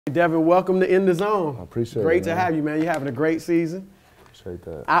Devin, welcome to In the Zone. I appreciate it. Great to have you, man. You're having a great season. Appreciate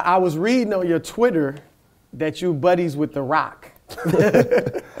that. I was reading on your Twitter that you buddies with The Rock.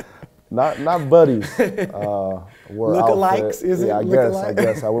 Not buddies. Lookalikes, is it? Yeah, I Lookalike?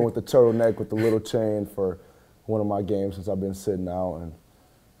 guess. I went with the turtleneck with the little chain for one of my games since I've been sitting out, and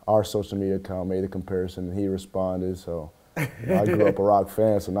our social media account made a comparison, and he responded. So I grew up a Rock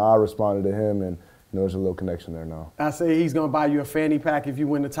fan, so now I responded to him, and there's a little connection there now. I say he's going to buy you a fanny pack if you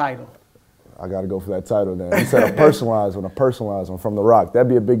win the title. I got to go for that title then. He said a personalized one from The Rock. That'd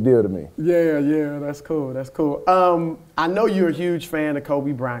be a big deal to me. Yeah, that's cool. I know you're a huge fan of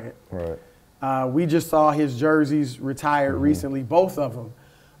Kobe Bryant. Right. We just saw his jerseys retired recently, both of them.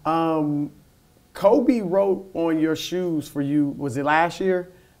 Kobe wrote on your shoes for you, was it last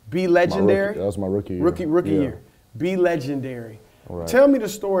year? Be legendary? That was my rookie year. Rookie year. Be legendary. Right. Tell me the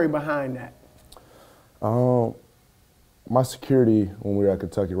story behind that. My security when we were at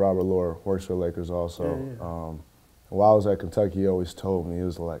Kentucky, Robert Lore, works for the Lakers also. While I was at Kentucky, he always told me, he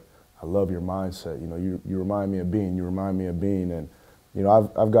was like, I love your mindset. You remind me of Bean. You remind me of Bean. And,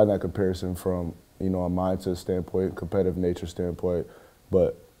 I've gotten that comparison from, a mindset standpoint, competitive nature standpoint.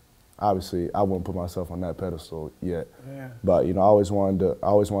 But obviously, I wouldn't put myself on that pedestal yet. Yeah. But, I always wanted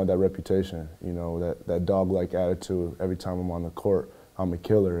that reputation, that dog-like attitude. Every time I'm on the court, I'm a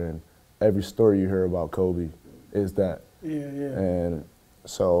killer. And every story you hear about Kobe is that. Yeah. And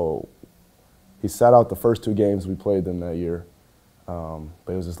so he sat out the first 2 games we played them that year. But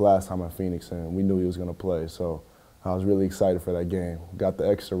it was his last time at Phoenix, and we knew he was going to play. So I was really excited for that game. Got the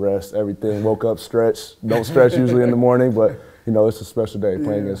extra rest, everything. Woke up, stretched. Don't stretch usually in the morning, but, it's a special day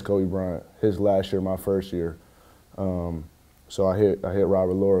playing against Kobe Bryant. His last year, my first year. So I hit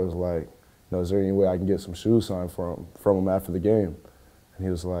Robert Lore. Was like, is there any way I can get some shoes signed from him after the game? And he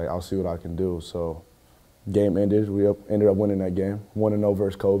was like, I'll see what I can do. So game ended. We ended up winning that game. 1-0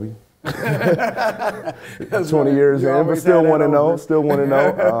 versus Kobe. 20 years in, but still 1-0. Still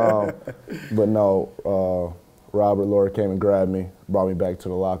 1-0. But no, Robert Lore came and grabbed me, brought me back to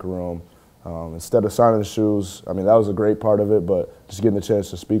the locker room. Instead of signing the shoes, that was a great part of it, but just getting the chance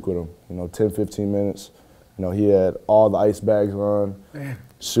to speak with him. 10, 15 minutes. He had all the ice bags on,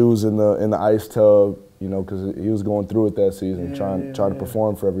 shoes in the ice tub, because he was going through it that season, trying to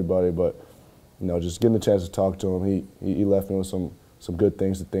perform for everybody. But, just getting the chance to talk to him, he left me with some good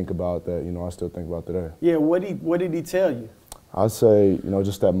things to think about that, I still think about today. Yeah, what did he tell you? I'd say,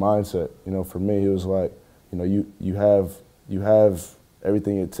 just that mindset. For me, he was like, you have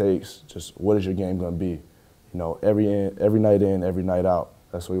everything it takes. Just what is your game going to be? Every night in, every night out.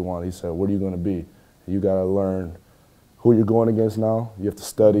 That's what he wanted. He said, what are you going to be? You got to learn who you're going against now. You have to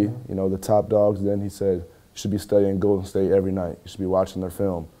study, the top dogs. Then he said, you should be studying Golden State every night. You should be watching their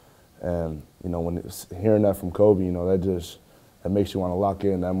film. And, when hearing that from Kobe, that makes you want to lock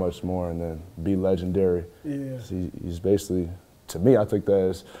in that much more and then be legendary. Yeah. He's basically, to me, I think that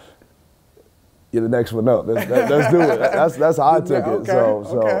is, you're the next one up. Let's do it. That's how I took it.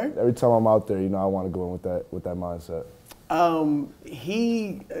 So every time I'm out there, I want to go in with that mindset.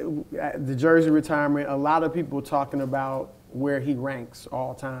 The jersey retirement, a lot of people talking about where he ranks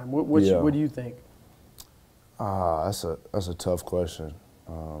all time. What do you think? That's a tough question.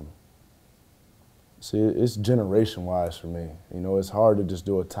 See, it's generation-wise for me. It's hard to just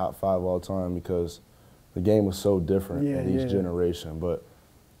do a top 5 all time because the game was so different in each generation. But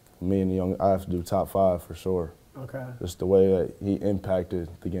me and the young, I have to do top 5 for sure. Okay. Just the way that he impacted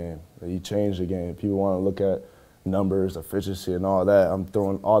the game, that he changed the game. People want to look at numbers, efficiency, and all that. I'm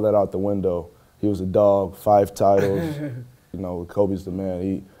throwing all that out the window. He was a dog, 5 titles. Kobe's the man.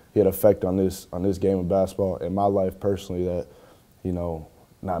 He had an effect on this game of basketball in my life personally that,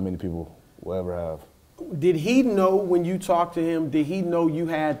 not many people will ever have. Did he know when you talked to him, did he know you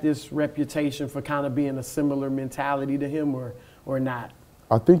had this reputation for kind of being a similar mentality to him or not?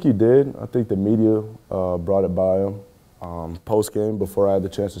 I think he did. I think the media brought it by him post-game before I had the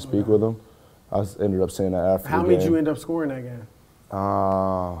chance to speak with him. I ended up saying that after the game. How many did you end up scoring that game?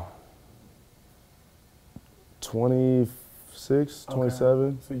 26,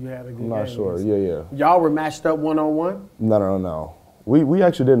 27. So you had a good game. I'm not sure. Yeah. Y'all were matched up one-on-one? No. We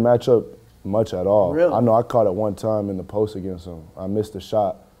actually didn't match up much at all. Really? I know I caught it one time in the post against him. I missed a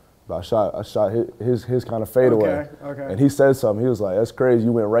shot. But I shot his kind of fadeaway. Okay. And he said something. He was like, that's crazy.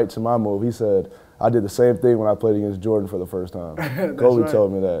 You went right to my move. He said, I did the same thing when I played against Jordan for the first time. Kobe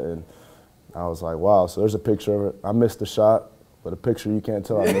told me that. And I was like, wow. So there's a picture of it. I missed the shot, but a picture you can't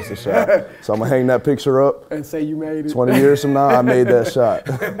tell I missed a shot. So I'm going to hang that picture up. And say you made it. 20 years from now, I made that shot.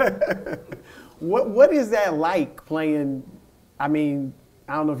 What is that like playing? I mean,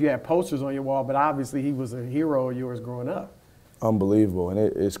 I don't know if you had posters on your wall, but obviously he was a hero of yours growing up. Unbelievable, and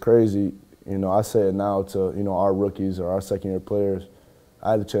it's crazy. You know, I say it now to, you know, our rookies or our second-year players.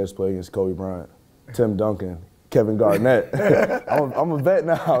 I had the chance to play against Kobe Bryant, Tim Duncan, Kevin Garnett. I'm a vet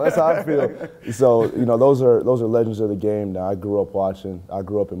now. That's how I feel. So, you know, those are legends of the game that I grew up watching, I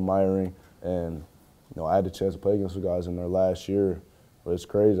grew up admiring, and, you know, I had the chance to play against those guys in their last year. But it's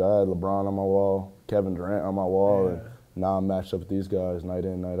crazy. I had LeBron on my wall, Kevin Durant on my wall, and now I'm matched up with these guys night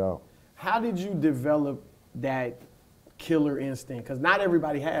in, night out. How did you develop that killer instinct? Because not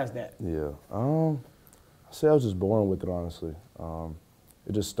everybody has that. Yeah. I say I was just born with it, honestly.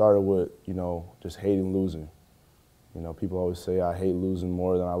 It just started with, you know, just hating losing. You know, people always say I hate losing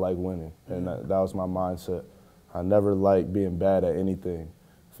more than I like winning, and that was my mindset. I never liked being bad at anything.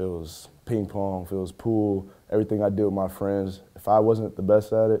 If it was ping pong, if it was pool, everything I did with my friends, if I wasn't the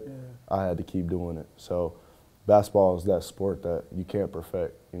best at it, I had to keep doing it. So basketball is that sport that you can't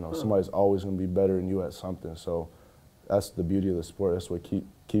perfect. You know, somebody's always going to be better than you at something. So that's the beauty of the sport. That's what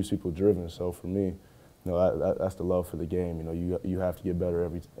keeps people driven. So for me, you know, that's the love for the game. You know, you have to get better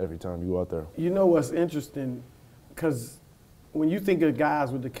every time you go out there. You know what's interesting? Because when you think of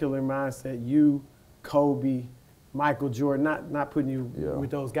guys with the killer mindset, you, Kobe, Michael Jordan, not putting you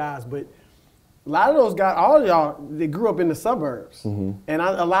with those guys, but a lot of those guys, all of y'all, they grew up in the suburbs. And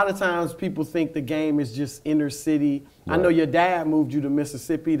a lot of times people think the game is just inner city. I know your dad moved you to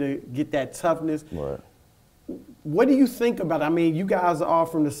Mississippi to get that toughness. What do you think about it? I mean, you guys are all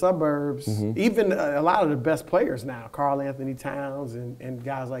from the suburbs. Even a lot of the best players now, Karl Anthony Towns and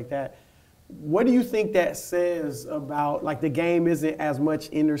guys like that. What do you think that says about, like, the game isn't as much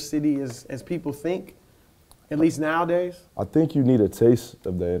inner city as people think, at least nowadays? I think you need a taste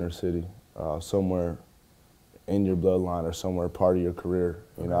of the inner city somewhere in your bloodline or somewhere part of your career.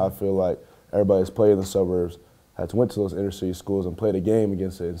 You know, I feel like everybody that's played in the suburbs has went to those inner city schools and played a game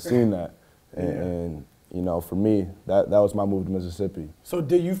against it and seen that. And you know, for me, that was my move to Mississippi. So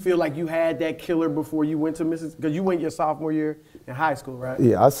do you feel like you had that killer before you went to Mississippi? Because you went your sophomore year in high school, right?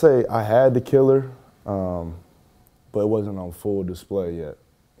 Yeah, I'd say I had the killer, but it wasn't on full display yet.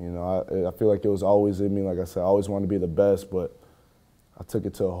 You know, I feel like it was always in me. Like I said, I always wanted to be the best, but I took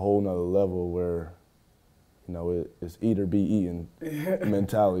it to a whole nother level where, you know, it's eat or be eaten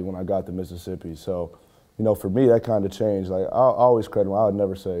mentality when I got to Mississippi. So, you know, for me, that kind of changed. Like, I always credit him. I would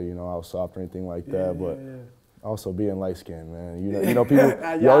never say, you know, I was soft or anything like that, but also being light-skinned, man. You know, people,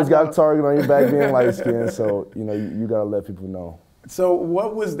 you always got a target on your back being light-skinned, so, you know, you got to let people know. So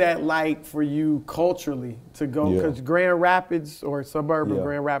what was that like for you culturally to go, because Grand Rapids or suburban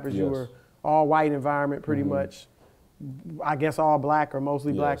Grand Rapids, you were all white environment pretty much. I guess all black or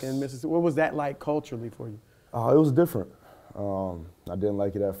mostly black in Mississippi. What was that like culturally for you? It was different. I didn't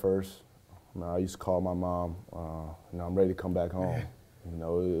like it at first. I used to call my mom, you know, I'm ready to come back home. You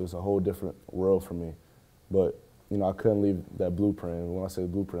know, it was a whole different world for me. But, you know, I couldn't leave that blueprint. And when I say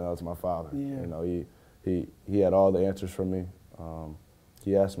blueprint, that was my father. You know, he had all the answers for me.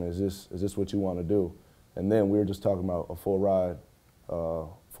 He asked me, is this what you want to do? And then we were just talking about a full ride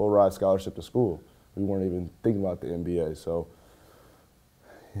scholarship to school. We weren't even thinking about the NBA. So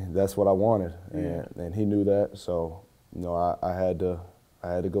that's what I wanted. And he knew that. So, you know, I had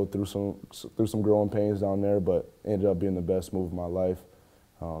to go through some growing pains down there, but ended up being the best move of my life.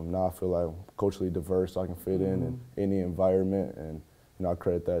 Now I feel like I'm culturally diverse, so I can fit in any environment, and you know, I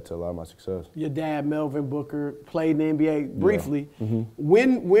credit that to a lot of my success. Your dad, Devin Booker, played in the NBA briefly.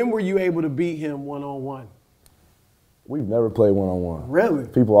 When were you able to beat him one-on-one? We've never played one-on-one. Really?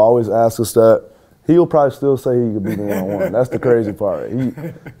 People always ask us that. He'll probably still say he could beat me one-on-one. That's the crazy part.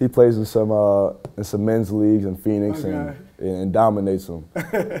 He plays in some men's leagues in Phoenix and dominates them.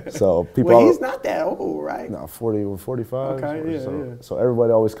 So people. Well, he's not that old, right? No, 40 or 45. Okay, so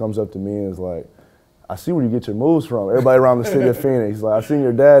everybody always comes up to me and is like, I see where you get your moves from. Everybody around the city of Phoenix, like, I seen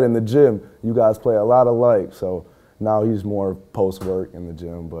your dad in the gym. You guys play a lot alike. So now he's more post-work in the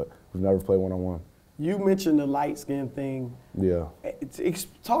gym, but we've never played one-on-one. You mentioned the light skin thing. Yeah.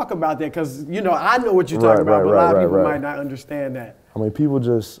 Talk about that, because, you know, I know what you're talking about, but a lot of people might not understand that. I mean,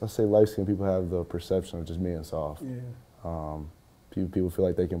 I say light skin people have the perception of just being soft. People feel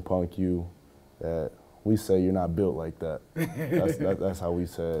like they can punk you. That we say you're not built like that. That's how we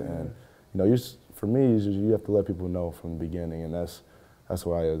say it. And, you know, for me, you have to let people know from the beginning, and that's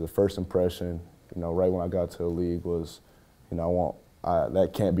why the first impression, you know, right when I got to the league was, you know,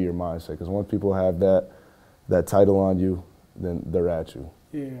 that can't be your mindset, because once people have that title on you, then they're at you.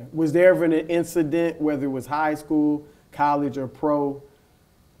 Yeah. Was there ever an incident, whether it was high school, college, or pro,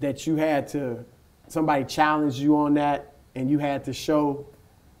 that you had to, somebody challenged you on that and you had to show,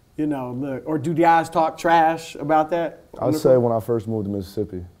 you know, look, or do guys talk trash about that? I'd say when I first moved to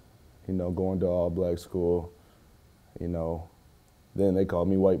Mississippi, you know, going to all black school, you know, then they called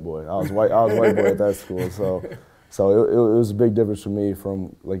me white boy. I was white boy at that school. So it was a big difference for me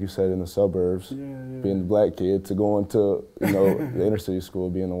from, like you said, in the suburbs, being the black kid, to going to, the inner city school,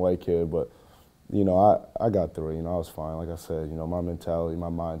 being the white kid. But, I got through it. I was fine. Like I said, my mentality, my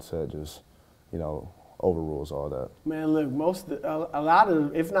mindset just, overrules all that. Man, look, a lot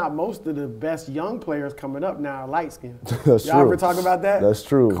of, if not most of the best young players coming up now are light skinned. That's Y'all true. ever talk about that? That's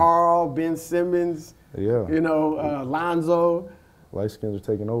true. Carl, Ben Simmons, Lonzo. Light skins are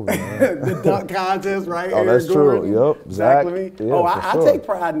taking over, man. The dunk contest, right? Oh, that's Gordon, true. Yep. Exactly. Yeah, I take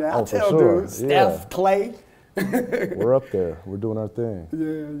pride in that. I tell dudes, Steph, Clay. We're up there. We're doing our thing.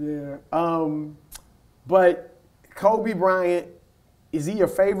 Yeah. But Kobe Bryant, is he your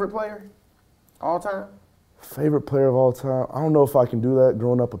favorite player all time? Favorite player of all time? I don't know if I can do that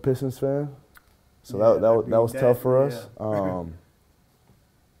growing up a Pistons fan. So that was tough for us.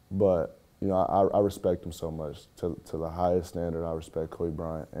 But, I respect him so much. To the highest standard, I respect Kobe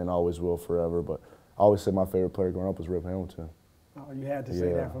Bryant and always will forever. But I always said my favorite player growing up was Rip Hamilton. Oh, you had to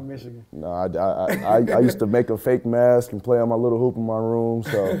say that from Michigan. No, I used to make a fake mask and play on my little hoop in my room.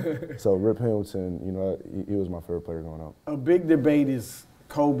 So Rip Hamilton, he was my favorite player growing up. A big debate is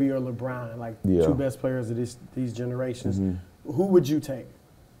Kobe or LeBron, like two best players of these generations. Mm-hmm. Who would you take?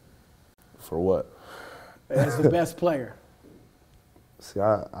 For what? As the best player. See,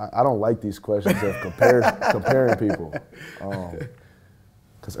 I don't like these questions of comparing people,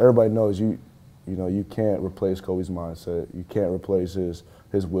 because everybody knows you can't replace Kobe's mindset. You can't replace his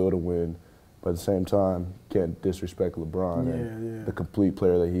will to win, but at the same time, you can't disrespect LeBron and the complete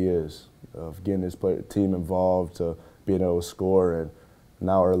player that he is, of getting his team involved, to being able to score. And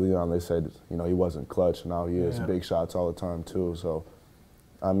now early on they said he wasn't clutch. Now he is big shots all the time too. So,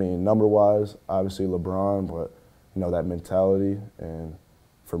 I mean, number-wise, obviously LeBron, but that mentality. And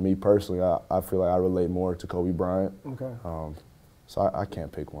for me personally, I feel like I relate more to Kobe Bryant. Okay. So I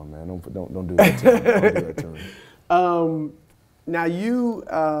can't pick one, man. Don't do that to me. Don't do that to me. Now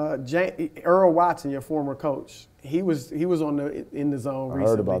Earl Watson, your former coach, he was in the zone recently. I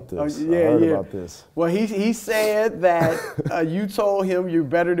heard about this. I heard about this. Well, he said that you told him you're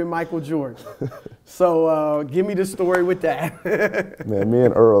better than Michael Jordan. So give me the story with that. Man, me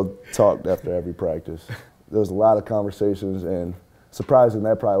and Earl talked after every practice. There was a lot of conversations, and surprising,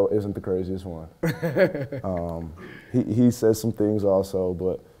 that probably isn't the craziest one. He says some things also,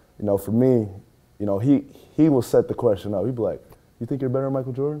 but for me, he will set the question up. He'd be like, "You think you're better than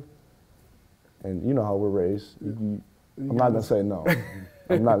Michael Jordan?" And you know how we're raised. I'm not gonna say no.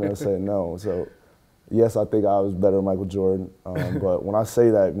 I'm not gonna say no. So, yes, I think I was better than Michael Jordan. But when I say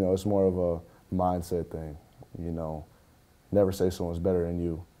that, it's more of a mindset thing. Never say someone's better than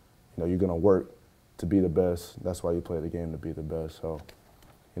you. You're gonna work to be the best. That's why you play the game, to be the best. So,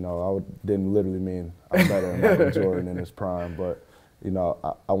 didn't literally mean I'm better than Michael Jordan in his prime, but,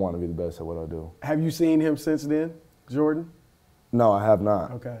 I want to be the best at what I do. Have you seen him since then, Jordan? No, I have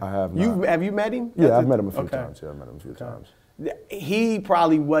not. Okay. I have not. Have you met him? Yeah, I've met him a few times. Yeah, I've met him a few times. He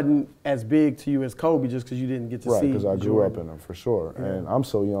probably wasn't as big to you as Kobe just because you didn't get to see Jordan. Right, because I grew up in him, for sure. Yeah. And I'm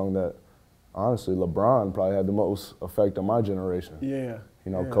so young that, honestly, LeBron probably had the most effect on my generation. Yeah.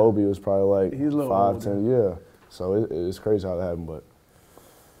 Kobe was probably like He's 5, 10, yeah. So it's crazy how that happened, but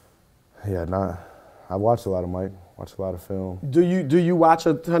I watched a lot of Mike, watched a lot of film. Do you watch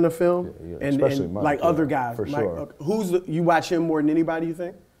a ton of film? Yeah, especially Mike. Like other guys? For sure. You watch him more than anybody, you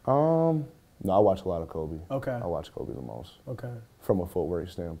think? No, I watch a lot of Kobe. Okay. I watch Kobe the most. Okay. From a footwork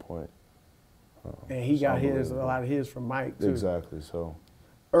standpoint. And he got a lot of his from Mike, too. Exactly, so.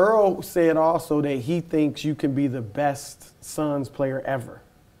 Earl said also that he thinks you can be the best Suns player ever.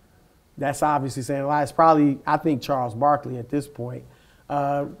 That's obviously saying a lot. It's probably, I think, Charles Barkley at this point.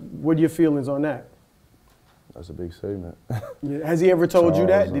 What are your feelings on that? That's a big statement. Has he ever told you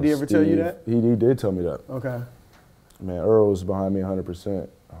that? Did he ever tell you that? He did tell me that. Okay. Man, Earl was behind me 100%.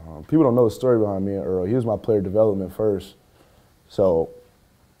 People don't know the story behind me and Earl. He was my player development first. So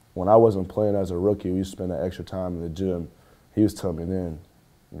when I wasn't playing as a rookie, we used to spend that extra time in the gym. He was telling me then,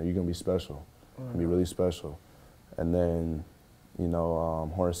 you're going to be special. You're going to be really special. And then,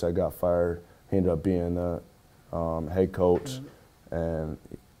 Hornacek got fired. He ended up being the head coach. And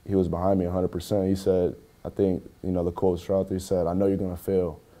he was behind me 100%. He said, I think, the quote out there, he said, I know you're going to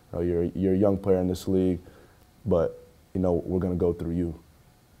fail. You're a young player in this league, but, we're going to go through you.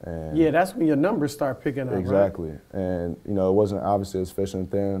 And yeah, that's when your numbers start picking up, exactly. Right? And, it wasn't obviously as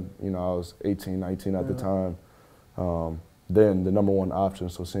efficient then. I was 18, 19 at the time. Then the number one option,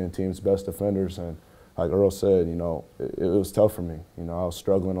 so seeing teams' best defenders. And like Earl said, it was tough for me. I was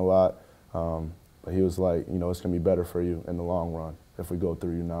struggling a lot. But he was like, it's going to be better for you in the long run if we go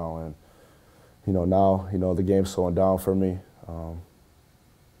through you now. And, now, the game's slowing down for me. And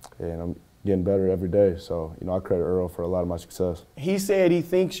I'm getting better every day. So, you know, I credit Earl for a lot of my success. He said he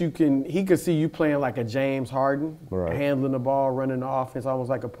thinks he could see you playing like a James Harden, right. handling the ball, running the offense, almost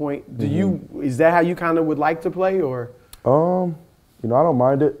like a point. Is that how you kind of would like to play, or? You know, I don't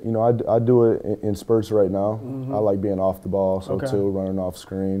mind it. You know, I do it in spurts right now. I like being off the ball, too, running off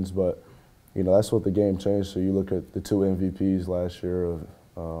screens. But, you know, that's what the game changed. So you look at the 2 MVPs last year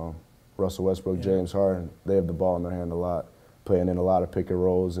of Russell Westbrook, James Harden. They have the ball in their hand a lot, playing in a lot of pick and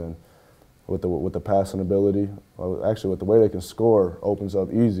rolls, and with the passing ability, actually with the way they can score, opens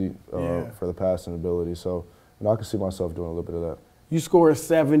up easy for the passing ability. So, you know, I can see myself doing a little bit of that. You scored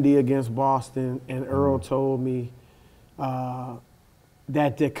 70 against Boston, and Earl told me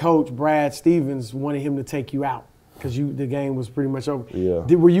that the coach, Brad Stevens, wanted him to take you out because the game was pretty much over. Yeah.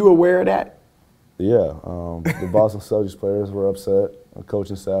 Were you aware of that? Yeah. The Boston Celtics players were upset. The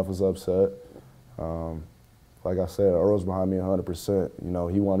coaching staff was upset. Like I said, Earl's behind me 100%. You know,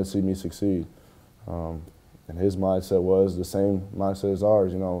 he wanted to see me succeed. And his mindset was the same mindset as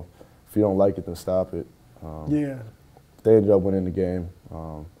ours. You know, if you don't like it, then stop it. They ended up winning the game.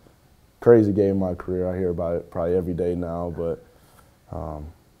 Crazy game in my career. I hear about it probably every day now, but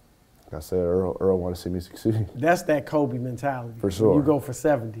like I said, Earl wanted to see me succeed. That's that Kobe mentality. For sure. You go for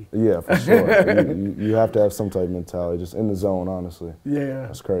 70. Yeah, for sure. you have to have some type of mentality, just in the zone, honestly. Yeah.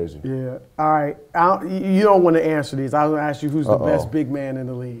 That's crazy. Yeah. All right. You don't want to answer these. I was going to ask you who's the best big man in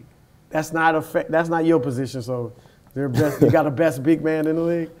the league. That's not your position, so you got a best big man in the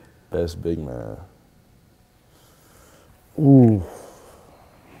league? Best big man. Ooh.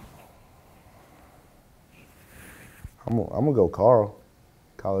 I'm gonna go Carl,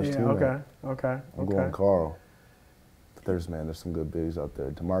 college teammate. Okay. I'm going Carl. But there's some good bigs out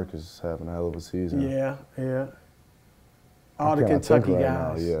there. DeMarcus is having a hell of a season. Yeah. All the Kentucky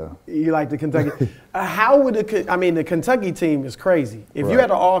guys. Yeah. You like the Kentucky? How would the Kentucky team is crazy. If you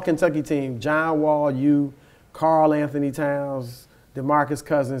had an all-Kentucky team, John Wall, you, Karl Anthony Towns, DeMarcus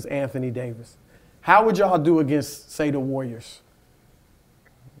Cousins, Anthony Davis, how would y'all do against, say, the Warriors?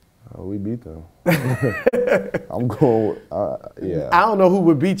 We beat them. I'm going, yeah. I don't know who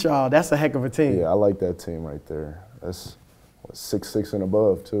would beat y'all. That's a heck of a team. Yeah, I like that team right there. That's 6'6" and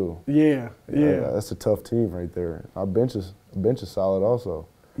above, too. Yeah. That's a tough team right there. Our bench is solid also.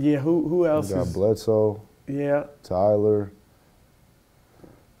 Yeah, who else we got Bledsoe. Yeah. Tyler.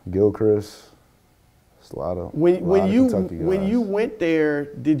 Gilchrist. It's a lot of When you went there,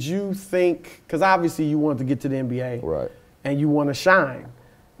 did you think, because obviously you wanted to get to the NBA. Right. And you want to shine.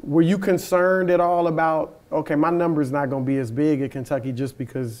 Were you concerned at all about, okay, my number's not going to be as big at Kentucky just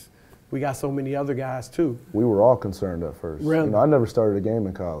because we got so many other guys too? We were all concerned at first. Really? You know, I never started a game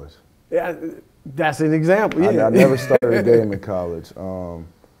in college. Yeah, that's an example, yeah. I never started a game in college.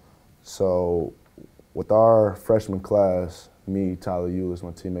 So with our freshman class, me, Tyler Eulis, my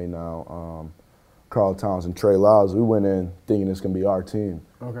teammate now, Karl Towns, and Trey Lyles, we went in thinking it's going to be our team.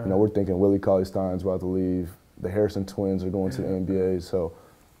 Okay. You know, we're thinking Willie Cauley-Stein's about to leave. The Harrison twins are going to the NBA. So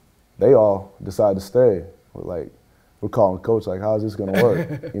they all decided to stay. We're calling coach like, how's this gonna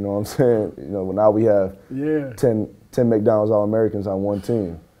work? You know what I'm saying? You know, now we have 10 McDonald's All-Americans on one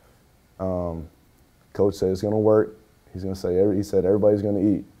team. Coach said it's gonna work. He said everybody's gonna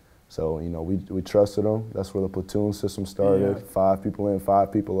eat. So, you know, we trusted him. That's where the platoon system started. 5 people in,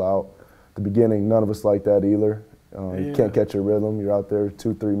 5 people out. At the beginning, none of us like that either. You can't catch your rhythm. You're out there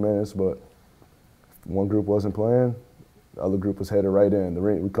 2-3 minutes, but if one group wasn't playing, the other group was headed right in.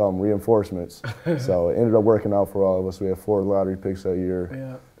 We call them reinforcements. So it ended up working out for all of us. We had 4 lottery picks that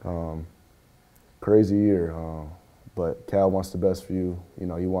year. Yeah. Crazy year. But Cal wants the best for you. You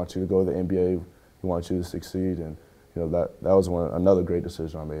know, he wants you to go to the NBA. He wants you to succeed. And, you know, that was another great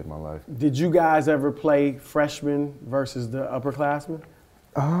decision I made in my life. Did you guys ever play freshmen versus the upperclassmen?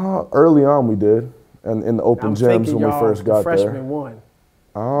 Early on we did. And in the open gyms when we first got there. Freshman won.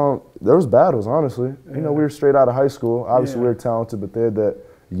 There was battles, honestly. You know, we were straight out of high school. Obviously, we were talented, but they had that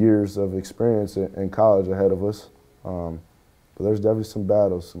years of experience in college ahead of us. But there's definitely some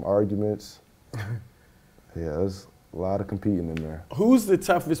battles, some arguments. There's a lot of competing in there. Who's the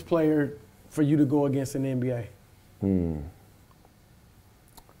toughest player for you to go against in the NBA?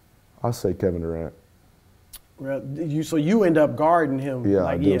 I'll say Kevin Durant. Well, so you end up guarding him. Yeah,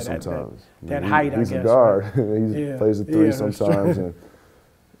 I do sometimes. That height, I guess. He's a guard. Right? He plays a 3 sometimes. And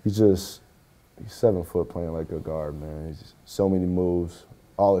he's 7 foot playing like a guard, man. He's so many moves.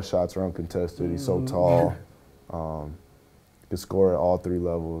 All his shots are uncontested. He's so tall. Can score at all 3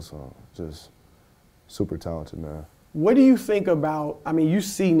 levels. Just super talented, man. What do you think about, you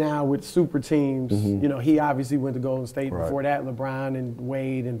see now with super teams, you know, he obviously went to Golden State. Before that, LeBron and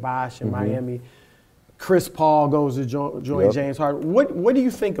Wade and Bosh in Miami. Chris Paul goes to join James Harden. What do you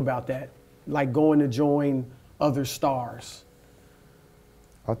think about that? Like going to join other stars?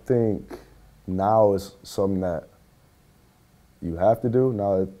 I think now is something that you have to do.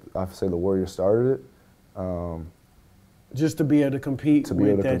 Now that I say the Warriors started it. Just to be able to compete. To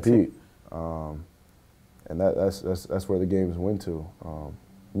be able to compete. And that's where the games went to.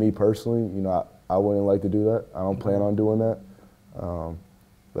 Me personally, you know, I wouldn't like to do that. I don't plan on doing that.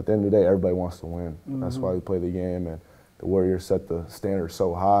 But at the end of the day, everybody wants to win. That's why we play the game. And the Warriors set the standard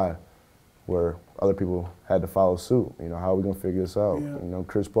so high where other people had to follow suit. You know, how are we going to figure this out? Yeah. You know,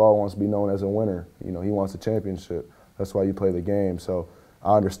 Chris Paul wants to be known as a winner. You know, he wants a championship. That's why you play the game. So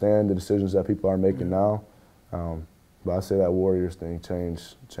I understand the decisions that people are making now. But I say that Warriors thing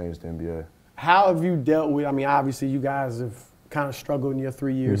changed the NBA. How have you dealt with, I mean, obviously you guys have kind of struggled in your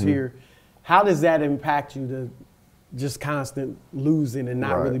 3 years here. How does that impact you to just constant losing and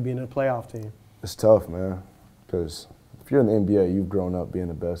not really being a playoff team? It's tough, man, because if you're in the NBA, you've grown up being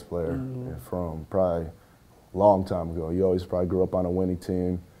the best player from probably a long time ago. You always probably grew up on a winning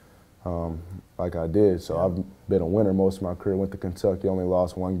team like I did. So I've been a winner most of my career. Went to Kentucky, only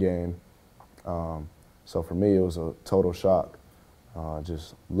lost 1 game. So for me, it was a total shock,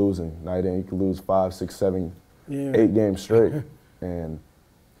 just losing night in. You could lose 5, 6, 7, 8 games straight, and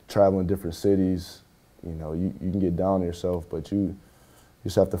traveling different cities. You know, you can get down on yourself, but you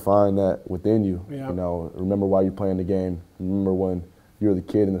just have to find that within you. You know, remember why you're playing the game. Remember when you were the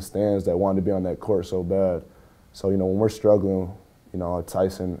kid in the stands that wanted to be on that court so bad. So, you know, when we're struggling, you know,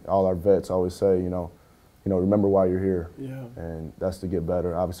 Tyson, all our vets always say, you know, remember why you're here. And that's to get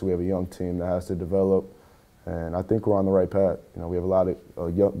better. Obviously, we have a young team that has to develop, and I think we're on the right path. You know, we have a lot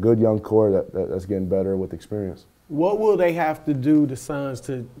of good young core that's getting better with experience. What will they have to do, the Suns,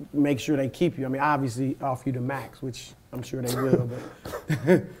 to make sure they keep you? I mean, obviously offer you the max, which I'm sure they will.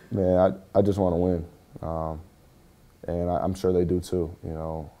 But man, I just want to win, and I'm sure they do too. You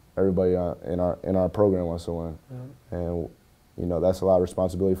know, everybody in our program wants to win, and you know that's a lot of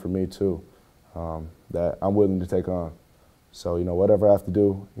responsibility for me too, that I'm willing to take on. So you know, whatever I have to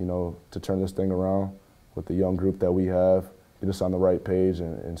do, you know, to turn this thing around with the young group that we have. Get us on the right page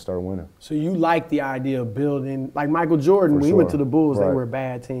and start winning. So you like the idea of building, like Michael Jordan, when he went to the Bulls, they were a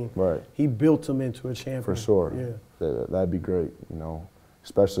bad team. He built them into a champion. For sure. That'd be great, you know,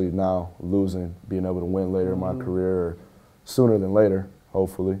 especially now losing, being able to win later in my career, or sooner than later,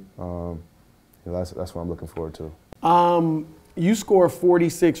 hopefully. You know, that's what I'm looking forward to. You scored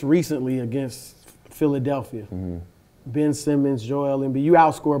 46 recently against Philadelphia. Ben Simmons, Joel Embiid, you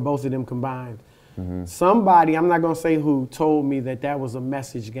outscored both of them combined. Somebody, I'm not going to say who, told me that was a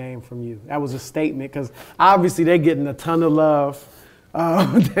message game from you. That was a statement, because obviously they're getting a ton of love.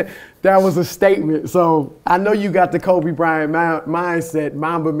 That was a statement. So I know you got the Kobe Bryant mindset,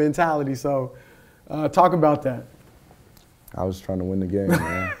 Mamba mentality. So talk about that. I was trying to win the game,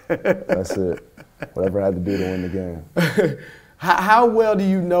 man. That's it. Whatever I had to do to win the game. How well do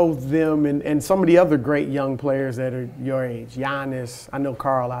you know them and some of the other great young players that are your age? Giannis, I know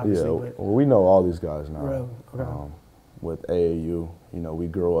Carl, obviously. Yeah, well, we know all these guys now. Really? Okay. With AAU, you know, we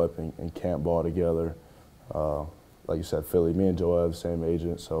grew up in camp ball together. Like you said, Philly, me and Joel have the same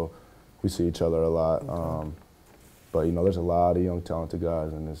agent, so we see each other a lot. But, you know, there's a lot of young, talented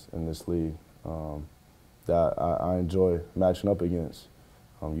guys in this league that I enjoy matching up against.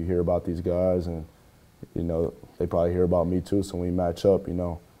 You hear about these guys, and you know, they probably hear about me too, so when we match up, you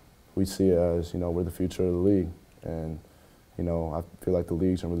know, we see it as, you know, we're the future of the league. And, you know, I feel like the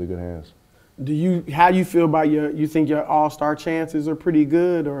league's in really good hands. How do you feel about you think your all-star chances are pretty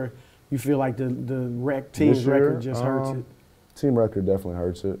good, or you feel like the team's record just hurts it? Team record definitely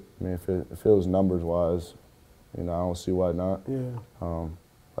hurts it. I mean, if it was numbers-wise, you know, I don't see why not.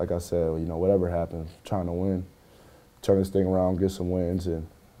 Like I said, you know, whatever happens, trying to win, turn this thing around, get some wins, and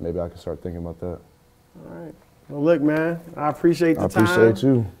maybe I can start thinking about that. All right. Well, look, man, I appreciate the time. I appreciate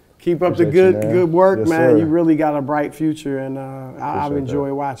you. Keep up the good work, yes, man. Sir. You really got a bright future, and I've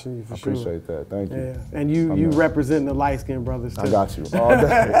enjoyed watching you for sure. I appreciate that. Thank you. Yeah. And you represent the light-skinned brothers, too. I got you all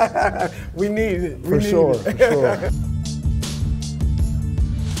day. We need it. For sure.